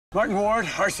Martin Ward,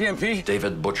 RCMP.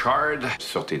 David Bouchard,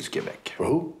 Sûreté du Québec.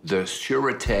 Who? The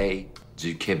Sûreté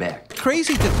du Québec.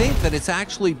 Crazy to think that it's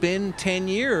actually been 10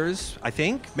 years, I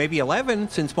think, maybe 11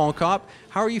 since Mall Cop.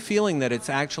 How are you feeling that it's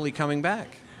actually coming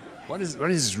back? What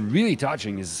is really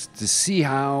touching is to see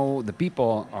how the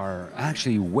people are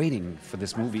actually waiting for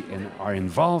this movie and are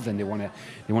involved, and they want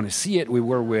to see it. We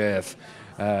were with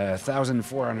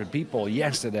 1,400 people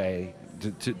yesterday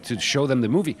to show them the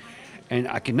movie, and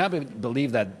I cannot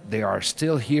believe that they are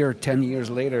still here 10 years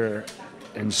later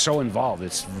and so involved.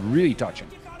 It's really touching.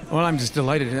 Well, I'm just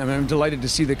delighted. I mean, I'm delighted to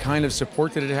see the kind of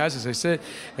support that it has. As I said,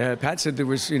 Pat said there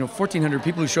was 1,400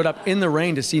 people who showed up in the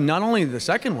rain to see not only the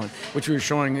second one, which we were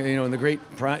showing in the great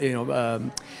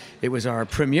it was our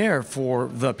premiere for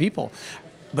the people.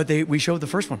 But we showed the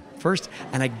first one first,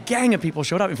 and a gang of people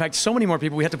showed up. In fact, so many more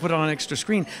people, we had to put it on an extra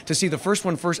screen to see the first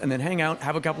one first and then hang out,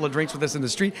 have a couple of drinks with us in the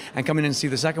street, and come in and see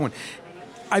the second one.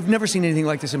 I've never seen anything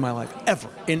like this in my life, ever,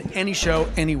 in any show,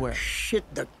 anywhere. Shit,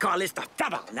 the calice de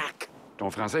tabarnak! Ton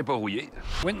français est pas rouillé.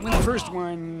 When the first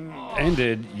one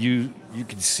ended, you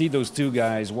could see those two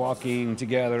guys walking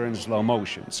together in slow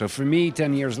motion. So for me,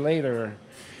 10 years later,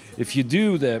 if you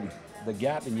do the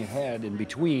gap in your head in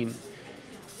between,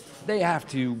 they have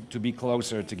to be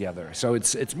closer together. So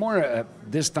it's more,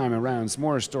 this time around, it's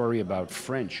more a story about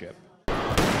friendship.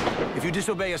 If you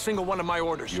disobey a single one of my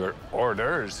orders... Your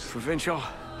orders? Provincial...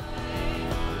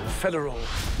 federal...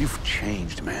 You've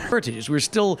changed, man. Heritage. We're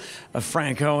still a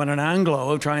Franco and an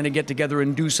Anglo trying to get together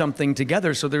and do something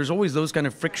together. So there's always those kind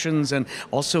of frictions. And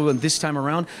also this time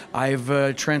around,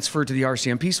 I've transferred to the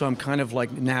RCMP, so I'm kind of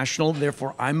like national.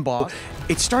 Therefore, I'm Bob.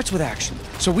 It starts with action.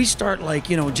 So we start like,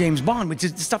 James Bond, which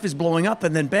is, stuff is blowing up,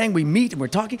 and then bang, we meet and we're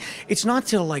talking. It's not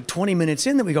till like 20 minutes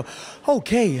in that we go,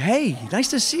 okay, hey, nice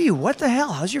to see you. What the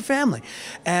hell? How's your family?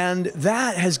 And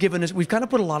that has given us, we've kind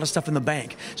of put a lot of stuff in the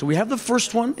bank. So we have the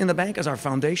first one in the bank as our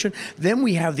foundation. Then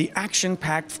we have the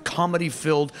action-packed,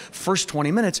 comedy-filled first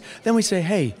 20 minutes. Then we say,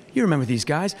 hey, you remember these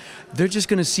guys? They're just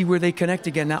going to see where they connect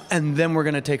again now, and then we're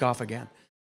going to take off again.